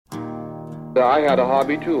I had a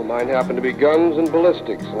hobby too. Mine happened to be guns and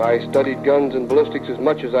ballistics, and I studied guns and ballistics as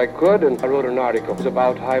much as I could, and I wrote an article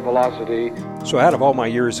about high velocity. So out of all my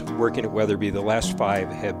years working at Weatherby, the last 5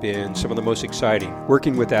 have been some of the most exciting.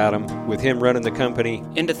 Working with Adam, with him running the company.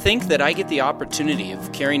 And to think that I get the opportunity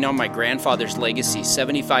of carrying on my grandfather's legacy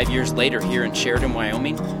 75 years later here in Sheridan,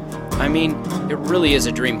 Wyoming, I mean, it really is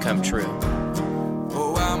a dream come true.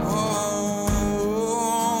 Oh, I'm home.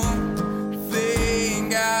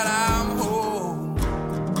 Thank God I'm home.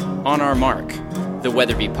 On Our Mark, the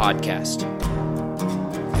Weatherby Podcast.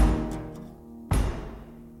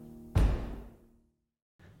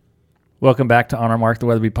 Welcome back to On Our Mark, the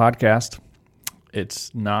Weatherby Podcast.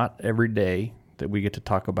 It's not every day that we get to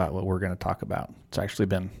talk about what we're going to talk about. It's actually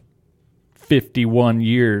been 51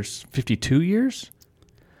 years, 52 years?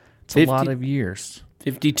 It's a lot of years.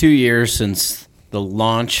 52 years since the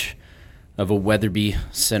launch of a Weatherby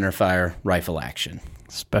centerfire rifle action.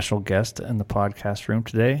 Special guest in the podcast room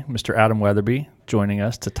today, Mr. Adam Weatherby, joining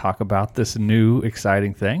us to talk about this new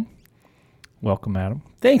exciting thing. Welcome, Adam.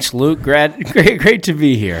 Thanks, Luke. Great to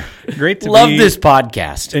be here. Great to love be this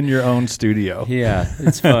podcast in your own studio. Yeah,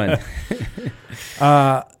 it's fun.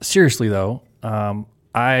 Seriously, though,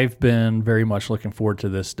 I've been very much looking forward to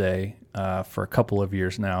this day for a couple of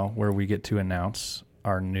years now, where we get to announce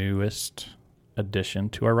our newest addition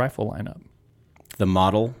to our rifle lineup. The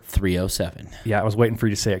Model 307. Yeah, I was waiting for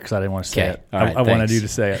you to say it because I didn't want to say it. All right, I wanted you to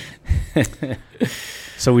say it.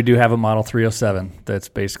 So we do have a Model 307 that's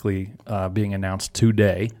basically being announced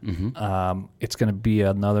today. Mm-hmm. It's going to be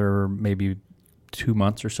another maybe 2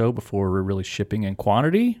 months or so before we're really shipping in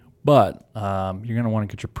quantity, but you're going to want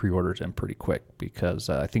to get your pre-orders in pretty quick because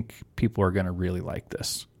I think people are going to really like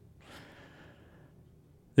this.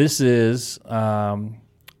 This is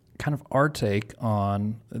kind of our take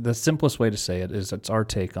on, the simplest way to say it is it's our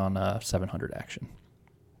take on 700 action,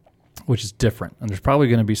 which is different. And there's probably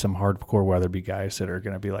going to be some hardcore Weatherby guys that are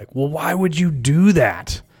going to be like, well, why would you do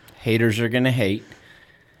that? Haters are going to hate.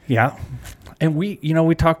 Yeah. And we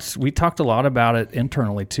talked a lot about it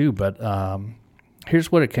internally too, but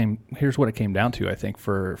here's what it came down to, I think,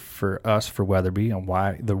 for us, for Weatherby, and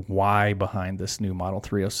why behind this new Model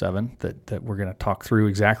 307 that we're going to talk through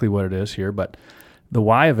exactly what it is here. But the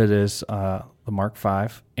why of it is the Mark V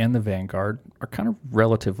and the Vanguard are kind of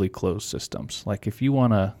relatively closed systems. Like if you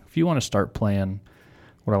want to start playing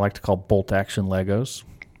what I like to call bolt action Legos,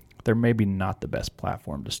 they're maybe not the best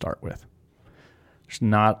platform to start with. There's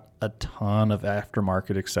not a ton of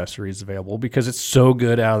aftermarket accessories available because it's so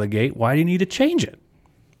good out of the gate. Why do you need to change it?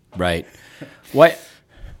 Right. What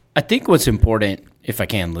I think what's important, if I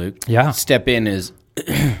can, Luke, step in is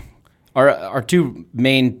our two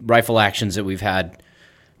main rifle actions that we've had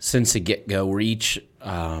since the get-go were each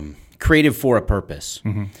created for a purpose.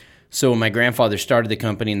 Mm-hmm. So when my grandfather started the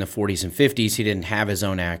company in the 40s and 50s, he didn't have his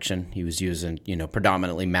own action. He was using,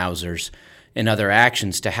 predominantly Mausers and other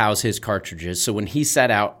actions to house his cartridges. So when he set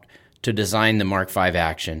out to design the Mark V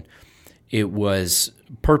action, it was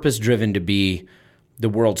purpose-driven to be the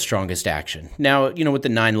world's strongest action. Now, with the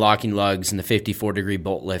 9 locking lugs and the 54-degree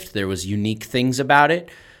bolt lift, there was unique things about it,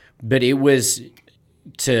 but it was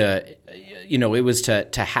to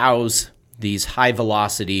house these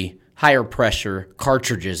high-velocity, higher-pressure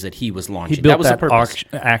cartridges that he was launching. He built that was the purpose.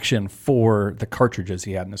 Action for the cartridges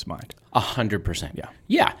he had in his mind. 100%.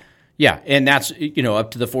 Yeah, and that's,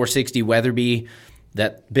 up to the 460 Weatherby,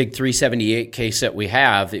 that big 378 case that we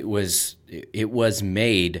have, it was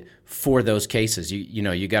made for those cases.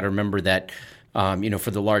 You got to remember that,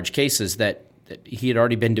 for the large cases that he had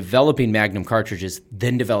already been developing Magnum cartridges,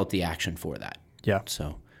 then developed the action for that. Yeah.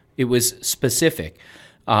 So it was specific.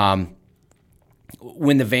 When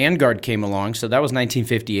the Vanguard came along, so that was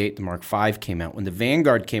 1958, the Mark V came out. When the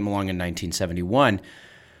Vanguard came along in 1971,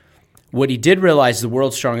 what he did realize, the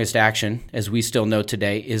world's strongest action, as we still know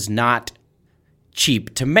today, is not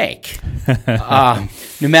cheap to make. No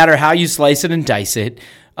matter how you slice it and dice it,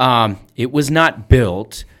 it was not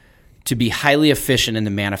built to be highly efficient in the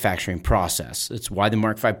manufacturing process. That's why the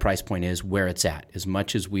Mark V price point is where it's at. As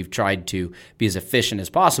much as we've tried to be as efficient as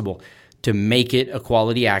possible, to make it a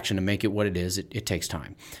quality action, to make it what it is, it takes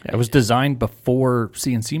time. Yeah, it was designed before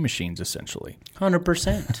CNC machines, essentially.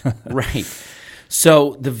 100%. Right.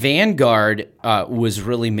 So the Vanguard was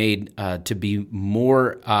really made to be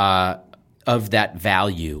more of that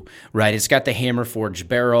value, right? It's got the hammer forged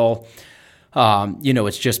barrel.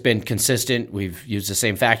 It's just been consistent. We've used the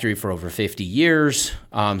same factory for over 50 years.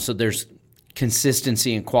 So there's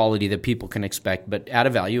consistency and quality that people can expect, but at a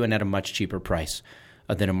value and at a much cheaper price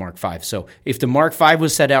than a Mark V. So if the Mark V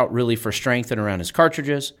was set out really for strength and around his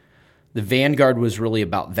cartridges, The Vanguard was really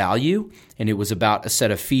about value, and it was about a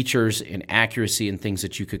set of features and accuracy and things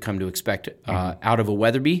that you could come to expect out of a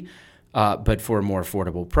Weatherby, but for a more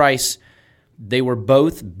affordable price. They were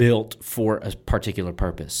both built for a particular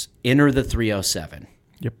purpose. Enter the 307.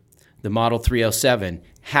 Yep. The Model 307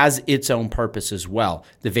 has its own purpose as well.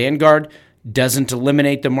 The Vanguard doesn't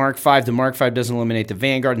eliminate the Mark V. The Mark V doesn't eliminate the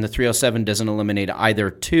Vanguard, and the 307 doesn't eliminate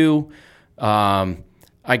either two.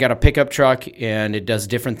 I got a pickup truck, and it does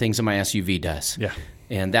different things than my SUV does. Yeah.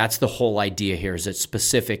 And that's the whole idea here, is it's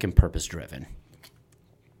specific and purpose-driven.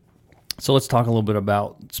 So let's talk a little bit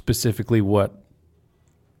about specifically what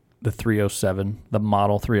the 307, the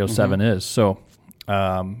Model 307 is. So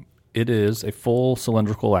it is a full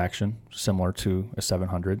cylindrical action, similar to a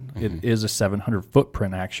 700. It is a 700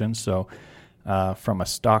 footprint action. So from a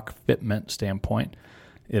stock fitment standpoint,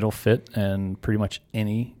 it'll fit in pretty much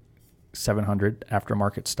any 700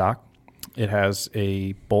 aftermarket stock. It has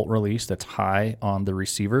a bolt release that's high on the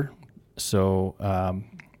receiver, so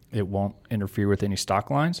it won't interfere with any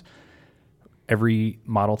stock lines. Every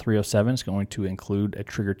Model 307 is going to include a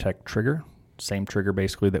TriggerTech trigger, same trigger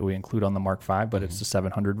basically that we include on the Mark V, but it's the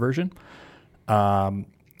 700 version.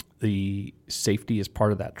 The safety is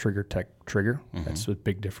part of that TriggerTech trigger. That's a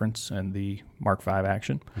big difference in the Mark V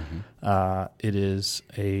action. It is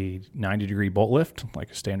a 90-degree bolt lift,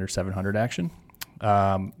 like a standard 700 action.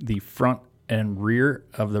 The front and rear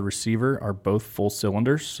of the receiver are both full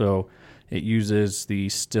cylinders, so it uses the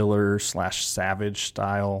Stiller/Savage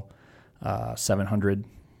style 700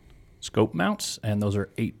 scope mounts, and those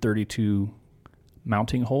are 832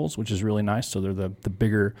 mounting holes, which is really nice. So they're the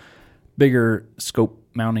bigger scope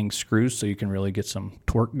mounting screws, so you can really get some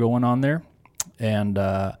torque going on there. And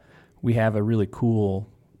we have a really cool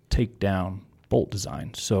takedown bolt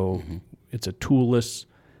design. So it's a toolless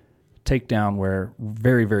takedown where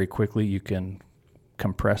very, very quickly you can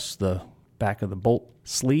compress the back of the bolt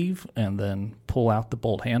sleeve and then pull out the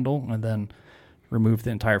bolt handle and then remove the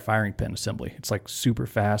entire firing pin assembly. It's like super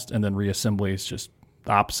fast, and then reassembly is just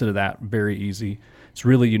the opposite of that, very easy. It's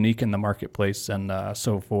really unique in the marketplace, and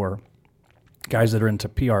so for guys that are into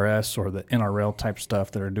PRS or the NRL type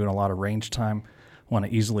stuff that are doing a lot of range time, want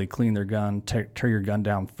to easily clean their gun, tear your gun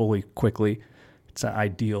down fully, quickly, it's an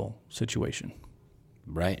ideal situation.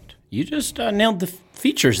 Right. You just nailed the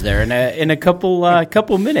features there in a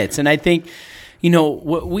couple minutes. And I think,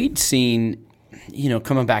 what we'd seen,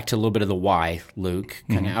 coming back to a little bit of the why, Luke,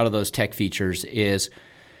 kind of out of those tech features, is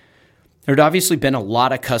there had obviously been a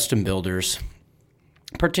lot of custom builders,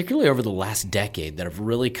 particularly over the last decade, that have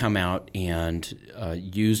really come out and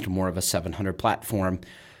used more of a 700 platform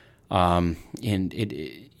in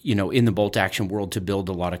the bolt action world to build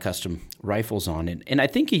a lot of custom rifles on it. And I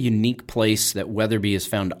think a unique place that Weatherby has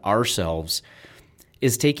found ourselves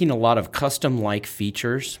is taking a lot of custom-like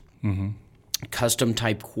features,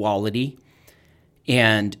 custom-type quality,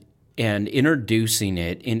 and introducing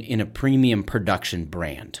it in a premium production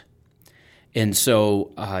brand. And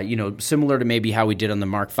so, similar to maybe how we did on the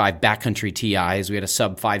Mark V backcountry TIs, we had a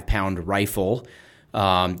sub 5-pound rifle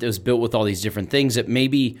that was built with all these different things that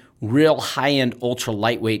maybe real high-end, ultra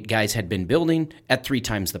lightweight guys had been building at 3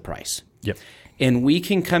 times the price. Yep. And we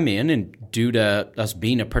can come in, and due to us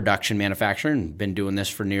being a production manufacturer and been doing this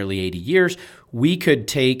for nearly 80 years, we could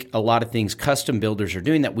take a lot of things custom builders are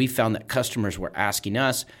doing that we found that customers were asking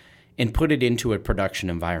us and put it into a production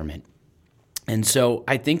environment. And so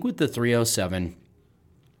I think with the 307,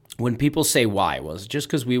 when people say why, well, is it just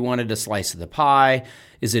because we wanted a slice of the pie?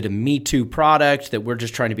 Is it a Me Too product that we're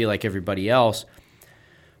just trying to be like everybody else?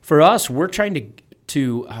 For us, we're trying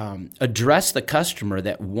to address the customer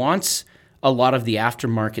that wants a lot of the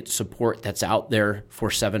aftermarket support that's out there for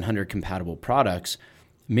 700 compatible products.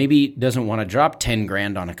 Maybe doesn't want to drop 10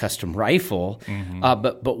 grand on a custom rifle,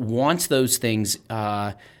 but wants those things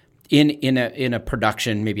in a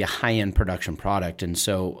production, maybe a high-end production product. And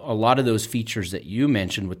so a lot of those features that you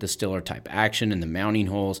mentioned with the Stiller type action and the mounting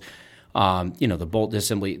holes, the bolt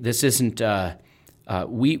assembly, this isn't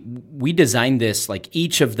we designed this, like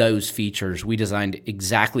each of those features, we designed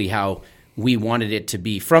exactly how we wanted it to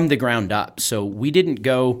be from the ground up. So we didn't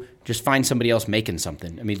go just find somebody else making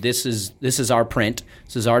something. I mean, this is our print.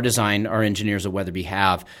 This is our design. Our engineers at Weatherby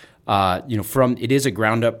have. It is a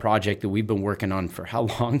ground up project that we've been working on for how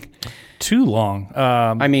long? Too long.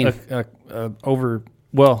 The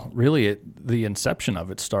inception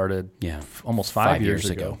of it started almost five years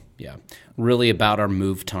ago. Yeah, really about our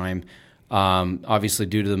move time. Obviously,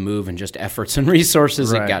 due to the move and just efforts and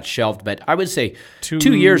resources, it got shelved. But I would say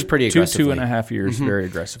 2 years pretty aggressively. 2.5 years very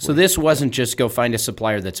aggressively. So this wasn't just go find a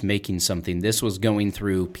supplier that's making something. This was going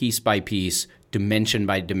through piece by piece, dimension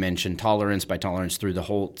by dimension, tolerance by tolerance through the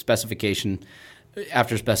whole specification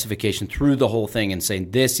after specification through the whole thing, and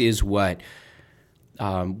saying this is what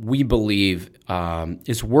we believe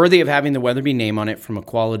is worthy of having the Weatherby name on it from a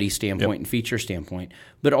quality standpoint and feature standpoint,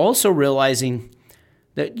 but also realizing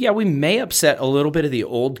that, we may upset a little bit of the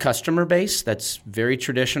old customer base that's very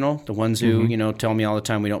traditional, the ones who, tell me all the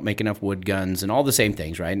time we don't make enough wood guns and all the same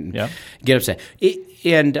things, right? And get upset.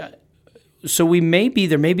 So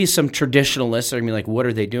there may be some traditionalists that are going to be like, what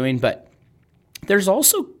are they doing? But there's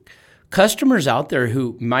also customers out there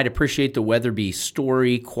who might appreciate the Weatherby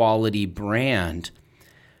story, quality, brand,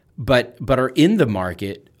 but are in the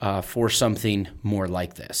market for something more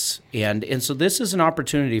like this. And so this is an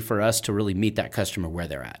opportunity for us to really meet that customer where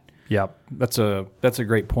they're at. Yeah, that's a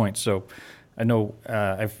great point. So I know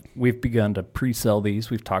we've begun to pre-sell these.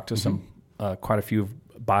 We've talked to some quite a few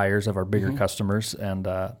buyers of our bigger customers, and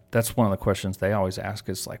that's one of the questions they always ask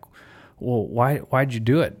is like, well, why'd you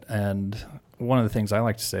do it? And one of the things I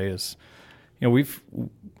like to say is,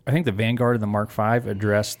 I think the Vanguard and the Mark V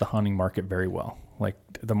address the hunting market very well. Like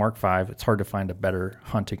the Mark V, it's hard to find a better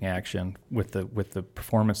hunting action with the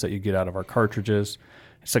performance that you get out of our cartridges.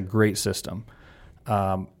 It's a great system.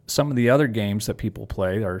 Some of the other games that people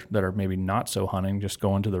play that are maybe not so hunting, just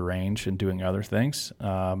going to the range and doing other things,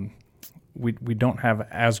 we don't have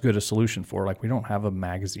as good a solution for. Like we don't have a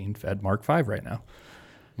magazine-fed Mark V right now.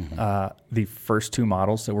 The first two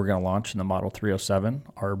models that we're going to launch in the Model 307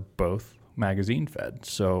 are both magazine fed.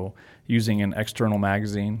 So using an external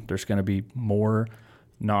magazine, there's going to be more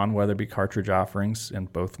non-Weatherby cartridge offerings in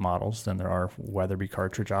both models than there are Weatherby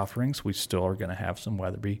cartridge offerings. We still are going to have some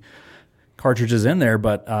Weatherby cartridges in there,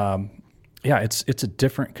 but it's a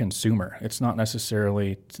different consumer. It's not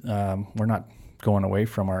necessarily we're not going away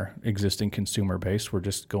from our existing consumer base. We're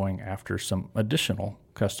just going after some additional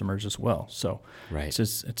customers as well. So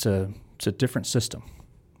it's a different system.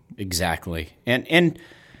 Exactly. And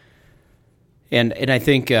I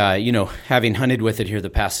think, having hunted with it here the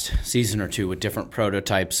past season or two with different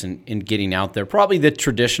prototypes and getting out there, probably the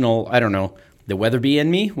traditional, the Weatherby in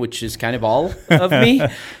me, which is kind of all of me,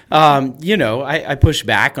 I push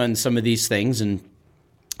back on some of these things, and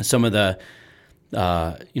some of the,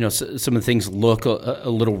 some of the things look a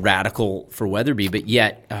little radical for Weatherby, but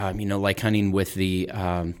yet, like hunting with the,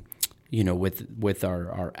 with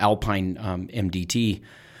our Alpine MDT,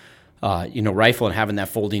 rifle, and having that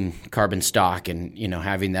folding carbon stock, and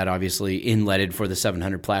having that obviously inletted for the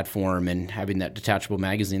 700 platform, and having that detachable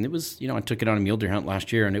magazine. It was, I took it on a mule deer hunt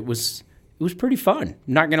last year, and it was pretty fun.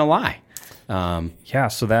 Not gonna lie.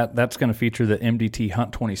 So that's going to feature the MDT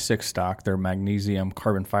Hunt 26 stock, their magnesium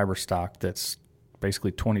carbon fiber stock. That's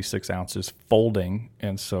basically 26 ounces folding,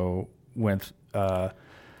 and so with 22,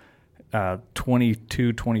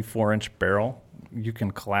 24-inch barrel, you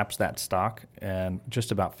can collapse that stock and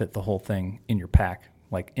just about fit the whole thing in your pack,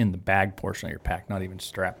 like in the bag portion of your pack, not even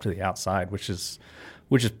strapped to the outside, which is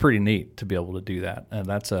pretty neat to be able to do that. And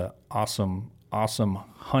that's a awesome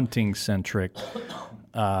hunting-centric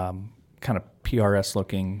kind of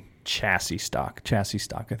PRS-looking chassis stock. Chassis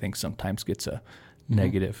stock, I think, sometimes gets a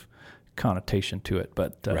negative connotation to it,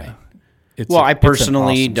 but I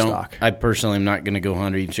personally am not going to go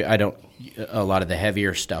hunting. I don't a lot of the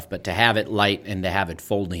heavier stuff, but to have it light and to have it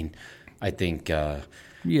folding, I think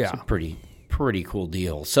it's a pretty cool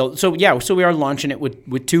deal. So we are launching it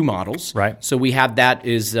with two models. Right. So we have that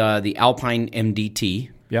is the Alpine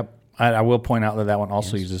MDT. Yep. I will point out that one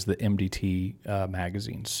also uses the MDT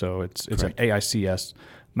magazine. So it's an AICS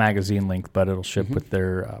magazine length, but it'll ship with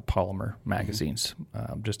their polymer magazines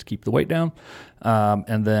just to keep the weight down.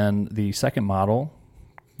 And then the second model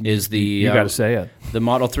is the you got to say it, the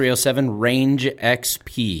Model 307 Range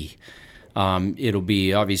XP. It'll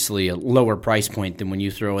be obviously a lower price point than when you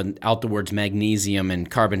throw out the words magnesium and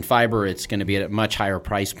carbon fiber. It's going to be at a much higher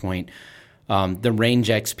price point. The Range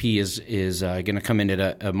XP is going to come in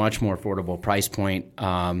at a much more affordable price point,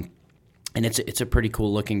 and it's a pretty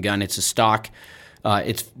cool looking gun. It's a stock.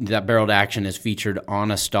 That barreled action is featured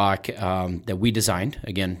on a stock that we designed.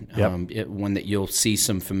 Again, one that you'll see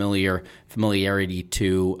some familiarity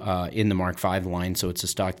to in the Mark V line. So it's a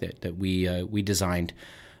stock that we designed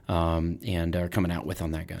and are coming out with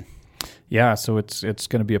on that gun. Yeah, so it's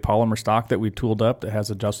going to be a polymer stock that we tooled up that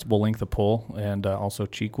has adjustable length of pull and also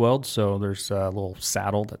cheek weld. So there's a little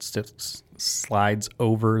saddle that slides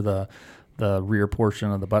over the rear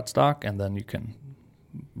portion of the buttstock, and then you can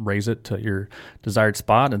raise it to your desired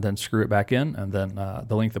spot and then screw it back in. And then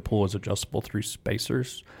the length of pull is adjustable through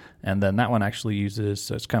spacers. And then that one actually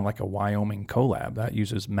uses, it's kind of like a Wyoming collab. That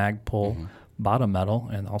uses Magpul bottom metal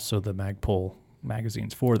and also the Magpul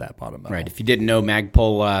magazines for that bottom metal. Right. If you didn't know,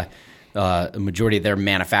 Magpul a majority of their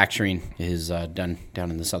manufacturing is done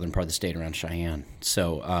down in the southern part of the state around Cheyenne.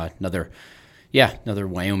 So another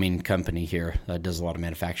Wyoming company here does a lot of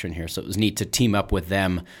manufacturing here. So it was neat to team up with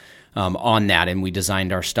them on that, and we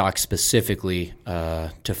designed our stock specifically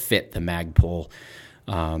to fit the Magpul,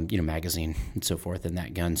 magazine and so forth in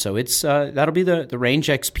that gun. So it's that'll be the Range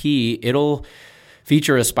XP. It'll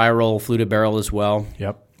feature a spiral fluted barrel as well.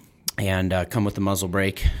 Yep. And come with the muzzle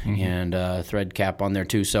brake and thread cap on there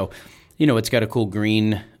too. So, it's got a cool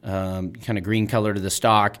green, kind of green color to the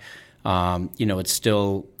stock. It's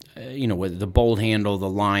still, with the bolt handle, the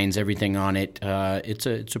lines, everything on it. It's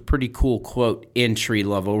a pretty cool, quote, entry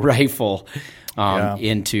level rifle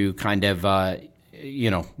into kind of,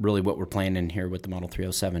 really what we're playing in here with the Model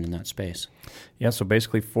 307 in that space. Yeah. So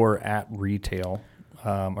basically for at retail,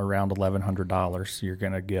 around $1,100, you're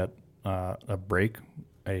going to get a brake,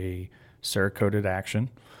 a Cerakoted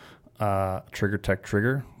action, Trigger Tech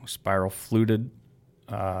trigger, spiral fluted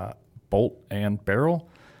bolt and barrel,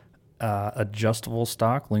 adjustable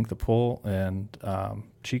stock, length of pull, and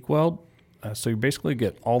cheek weld. So you basically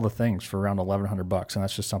get all the things for around $1,100, and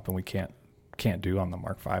that's just something we can't do on the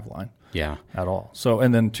Mark V line. Yeah, at all. So,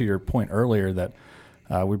 and then to your point earlier that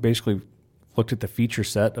we basically looked at the feature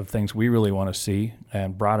set of things we really want to see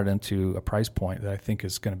and brought it into a price point that I think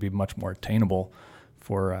is going to be much more attainable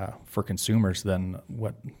for consumers than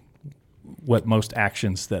what most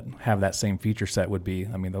actions that have that same feature set would be.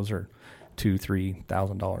 I mean, those are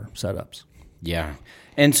 $2,000-$3,000 setups. Yeah,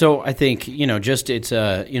 and so I think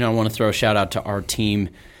I want to throw a shout out to our team.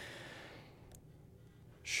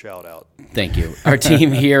 Shout out. Thank you. Our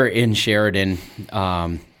team here in Sheridan.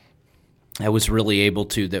 I was really able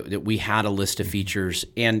to that we had a list of features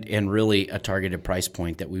and really a targeted price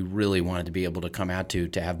point that we really wanted to be able to come out to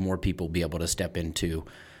have more people be able to step into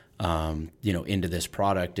into this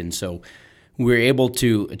product. And so we were able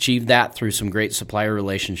to achieve that through some great supplier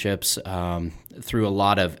relationships, through a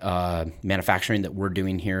lot of manufacturing that we're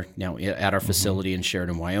doing here now at our facility in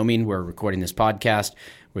Sheridan, Wyoming. We're recording this podcast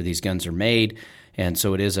where these guns are made, and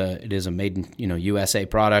so it is a made in USA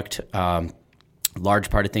product. Large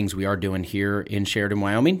part of things we are doing here in Sheridan,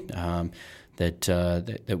 Wyoming,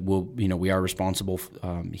 that will we are responsible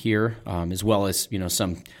here, as well as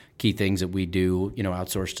some key things that we do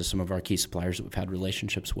outsource to some of our key suppliers that we've had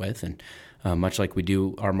relationships with, and much like we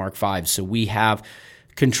do our Mark V. So we have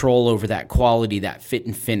control over that quality, that fit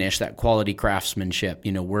and finish, that quality craftsmanship.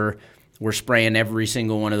 We're spraying every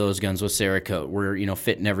single one of those guns with Cerakote. We're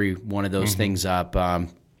fitting every one of those things up.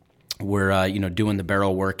 We're doing the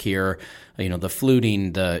barrel work here, the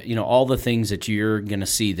fluting, all the things that you're going to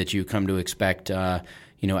see that you come to expect, out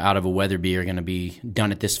of a Weatherby are going to be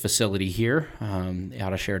done at this facility here,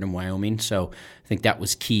 out of Sheridan, Wyoming. So I think that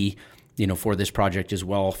was key, for this project as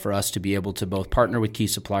well, for us to be able to both partner with key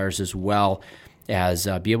suppliers as well as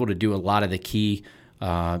be able to do a lot of the key,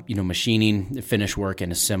 machining, finish work,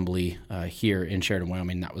 and assembly here in Sheridan,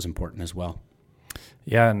 Wyoming. That was important as well.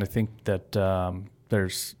 Yeah, and I think that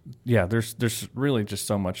there's really just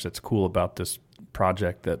so much that's cool about this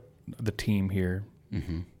project that the team here,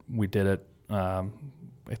 we did it.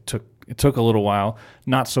 It took a little while,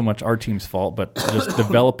 not so much our team's fault, but just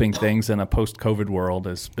developing things in a post-COVID world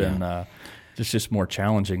has been just more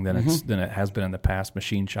challenging than it has been in the past.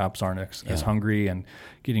 Machine shops aren't as hungry, and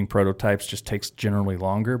getting prototypes just takes generally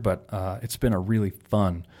longer, but it's been a really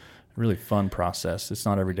fun process. It's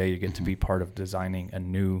not every day you get to be part of designing a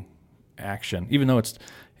new action, even though it's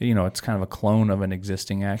kind of a clone of an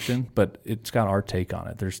existing action, but it's got our take on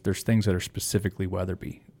it. There's things that are specifically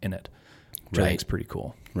Weatherby in it, which I think is pretty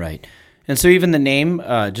cool. Right. And so even the name,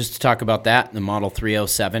 just to talk about that, the Model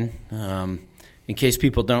 307, in case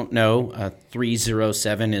people don't know,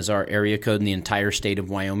 307 is our area code in the entire state of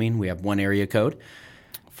Wyoming. We have one area code.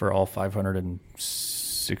 For all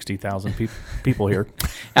 560,000 people here.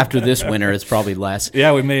 After this winter, it's probably less.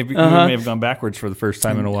 Yeah, we may have gone backwards for the first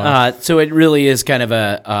time in a while. So it really is kind of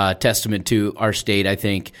a testament to our state. I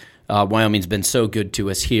think Wyoming's been so good to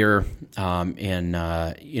us here,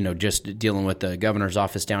 and just dealing with the governor's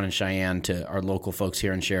office down in Cheyenne to our local folks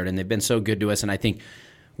here in Sheridan. They've been so good to us, and I think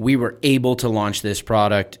we were able to launch this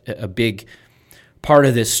product. A big part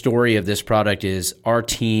of this story of this product is our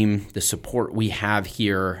team, the support we have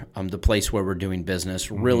here, the place where we're doing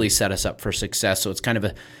business, really set us up for success. So it's kind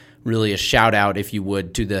of really a shout out, if you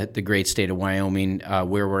would, to the great state of Wyoming,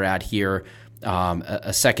 where we're at here,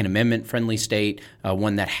 a Second Amendment friendly state,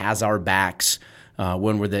 one that has our backs,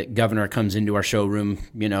 one where the governor comes into our showroom,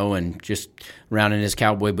 and just round in his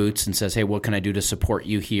cowboy boots and says, hey, what can I do to support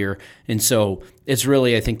you here? And so it's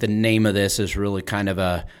really, I think the name of this is really kind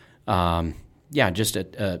of just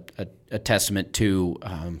a testament to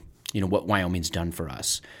what Wyoming's done for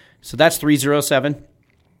us. So that's 307.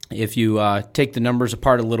 If you take the numbers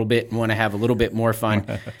apart a little bit and want to have a little bit more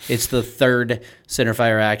fun, it's the third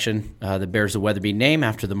centerfire action that bears the Weatherby name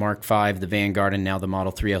after the Mark V, the Vanguard, and now the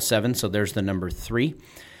Model 307. So there's the number 3.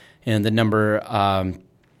 And the number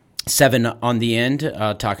 7 on the end,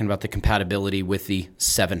 talking about the compatibility with the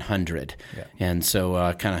 700. Yeah. And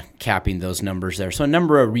so kind of capping those numbers there. So a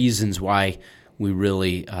number of reasons why we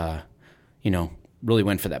really, really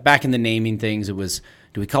went for that. Back in the naming things, it was,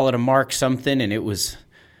 do we call it a Mark something? And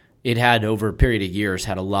it had, over a period of years,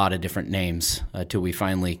 had a lot of different names till we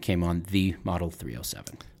finally came on the Model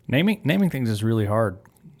 307. Naming things is really hard.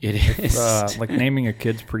 It is. Like naming a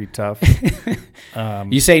kid's pretty tough.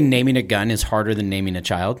 You say naming a gun is harder than naming a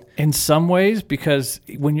child? In some ways, because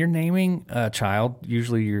when you're naming a child,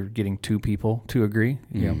 usually you're getting two people to agree,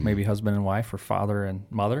 maybe husband and wife or father and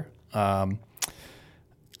mother.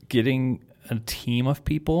 Getting a team of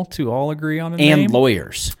people to all agree on a name. And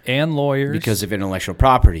lawyers. Because of intellectual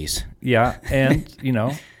properties. Yeah, and,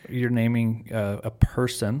 you're naming a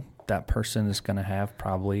person. That person is going to have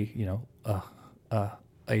probably,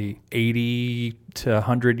 a 80 to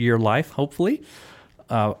 100-year life, hopefully.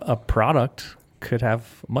 A product could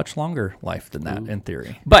have much longer life than that, in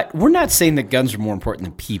theory. But we're not saying that guns are more important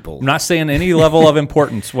than people. I'm not saying any level of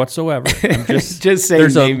importance whatsoever. I'm just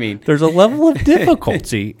saying naming. There's a level of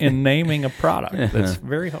difficulty in naming a product that's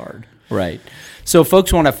very hard. Right. So if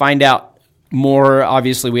folks want to find out more,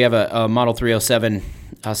 obviously we have a Model 307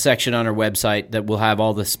 section on our website that will have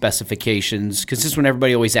all the specifications, because this is when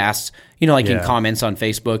everybody always asks, in comments on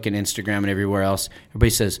Facebook and Instagram and everywhere else,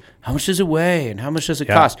 everybody says, how much does it weigh and how much does it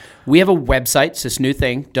cost? We have a website, it's this new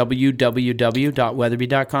thing,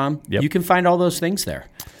 www.weatherby.com. Yep. You can find all those things there.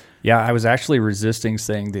 Yeah, I was actually resisting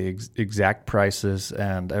saying the exact prices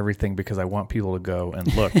and everything because I want people to go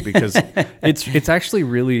and look, because it's actually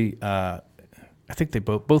really, I think they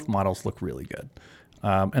both models look really good.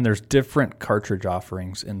 And there's different cartridge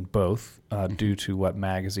offerings in both due to what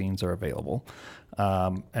magazines are available.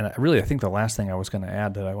 And I think the last thing I was going to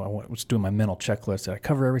add that I was doing my mental checklist. Did I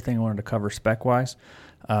cover everything I wanted to cover spec-wise?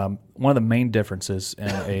 One of the main differences in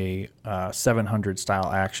a 700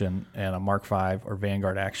 style action and a Mark V or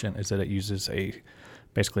Vanguard action is that it uses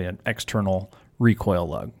basically an external recoil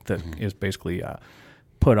lug that is basically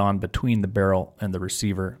put on between the barrel and the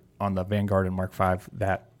receiver. On the Vanguard and Mark V,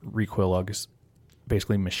 that recoil lug is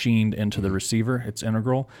basically machined into the receiver. It's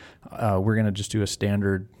integral. We're going to just do a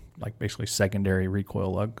standard, basically secondary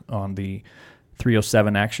recoil lug on the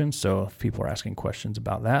 307 action. So if people are asking questions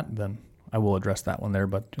about that, then I will address that one there,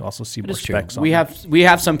 but you'll also see more specs on it. We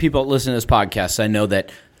have some people that listen to this podcast. I know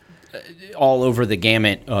that all over the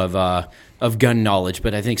gamut of gun knowledge,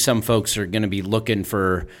 but I think some folks are going to be looking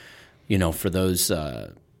for, for those,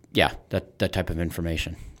 that type of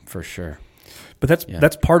information for sure. But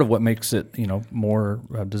that's part of what makes it, more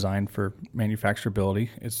designed for manufacturability.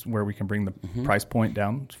 It's where we can bring the price point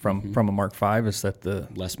down from a Mark V is that the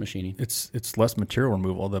less machining. It's less material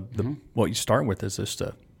removal. What you start with is just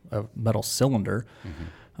a metal cylinder.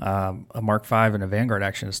 A Mark V and a Vanguard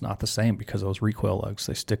action is not the same because those recoil lugs,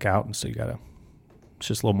 they stick out, and so it's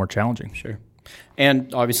just a little more challenging. Sure.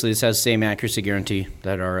 And obviously this has the same accuracy guarantee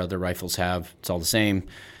that our other rifles have. It's all the same.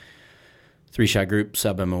 3-shot group,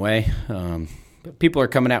 sub-MOA. But people are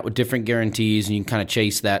coming out with different guarantees, and you can kind of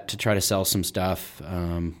chase that to try to sell some stuff.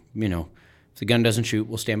 If the gun doesn't shoot,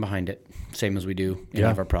 we'll stand behind it, same as we do in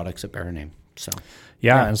any of our products that bear our name. So,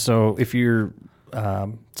 and so if you're...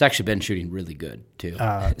 it's actually been shooting really good, too.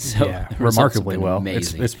 Remarkably well.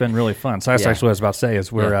 Amazing. It's been really fun. So that's actually what I was about to say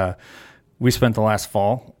is we spent the last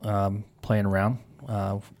fall playing around,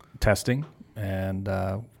 testing, and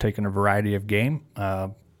taking a variety of game,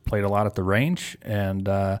 played a lot at the range, and...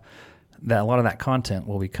 a lot of that content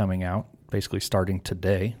will be coming out basically starting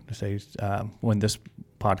today. When this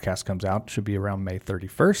podcast comes out, it should be around May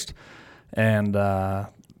 31st. And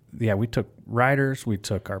we took riders, we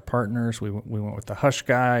took our partners, we went with the Hush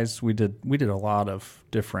guys. We did a lot of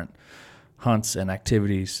different hunts and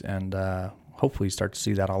activities, and hopefully you start to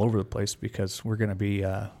see that all over the place because we're going to be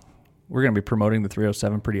promoting the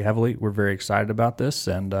 307 pretty heavily. We're very excited about this,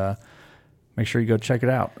 and make sure you go check it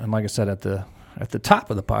out. And like I said at the top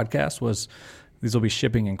of the podcast was these will be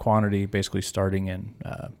shipping in quantity basically starting in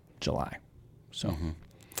July. So,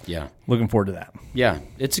 looking forward to that. Yeah,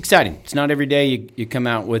 it's exciting. It's not every day you come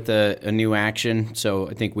out with a new action. So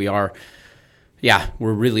I think we're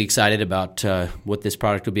really excited about what this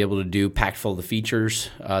product will be able to do, packed full of the features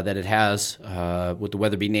that it has with the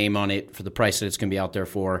Weatherby name on it for the price that it's going to be out there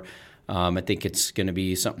for. I think it's going to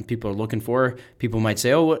be something people are looking for. People might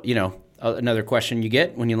say, another question you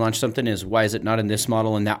get when you launch something is, why is it not in this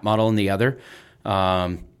model and that model and the other?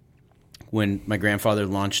 When my grandfather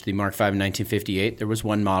launched the Mark V in 1958, there was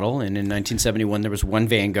one model, and in 1971 there was one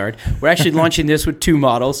Vanguard. We're actually launching this with 2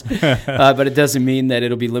 models, but it doesn't mean that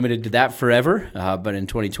it'll be limited to that forever. But in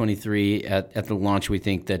 2023, at the launch, we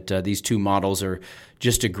think that these 2 models are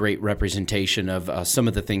just a great representation of some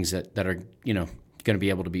of the things that are going to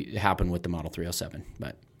be able to happen with the Model 307.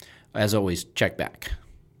 But as always, check back.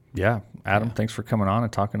 Yeah, Adam, thanks for coming on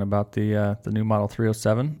and talking about the new Model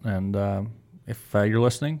 307. And if you're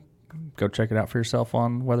listening, go check it out for yourself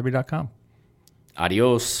on weatherby.com.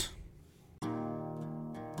 Adios.